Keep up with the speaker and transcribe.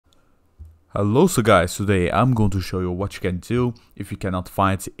Hello, so guys, today I'm going to show you what you can do if you cannot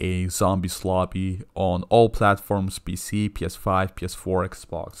find a zombies lobby on all platforms: PC, PS5, PS4,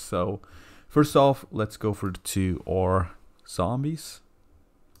 Xbox. So first off, let's go to our zombies.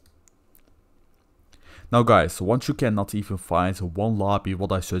 Now guys, once you cannot even find one lobby,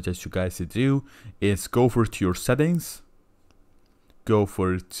 what I suggest you guys to do is go over to your settings, go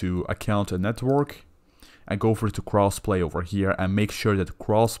over to account and network, and go over to crossplay over here and make sure that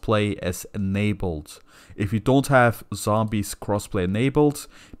crossplay is enabled. If you don't have zombies crossplay enabled,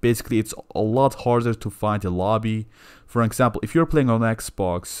 basically it's a lot harder to find a lobby. For example, if you're playing on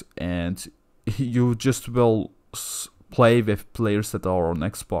Xbox and you just will play with players that are on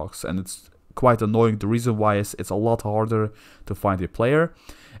Xbox, and it's quite annoying. The reason why is it's a lot harder to find a player,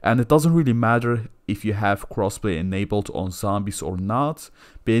 and it doesn't really matter if you have crossplay enabled on zombies or not.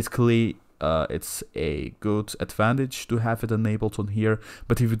 Basically it's a good advantage to have it enabled on here,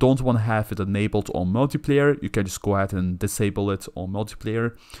 but if you don't want to have it enabled on multiplayer, you can just go ahead and disable it on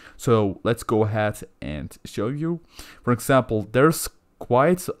multiplayer. So let's go ahead and show you. For example, there's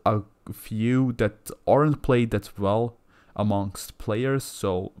quite a few that aren't played that well amongst players,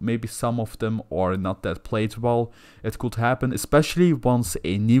 so maybe some of them are not that played well. It could happen, especially once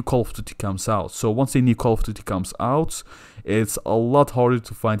a new Call of Duty comes out. So once a new Call of Duty comes out, it's a lot harder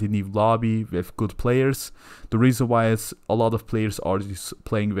to find a new lobby with good players. The reason why is a lot of players are just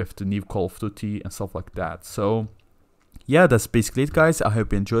playing with the new Call of Duty and stuff like that. So yeah, that's basically it, guys. I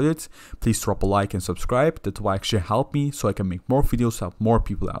hope you enjoyed it. Please drop a like and subscribe. That will actually help me so I can make more videos, help more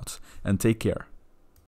people out. And take care.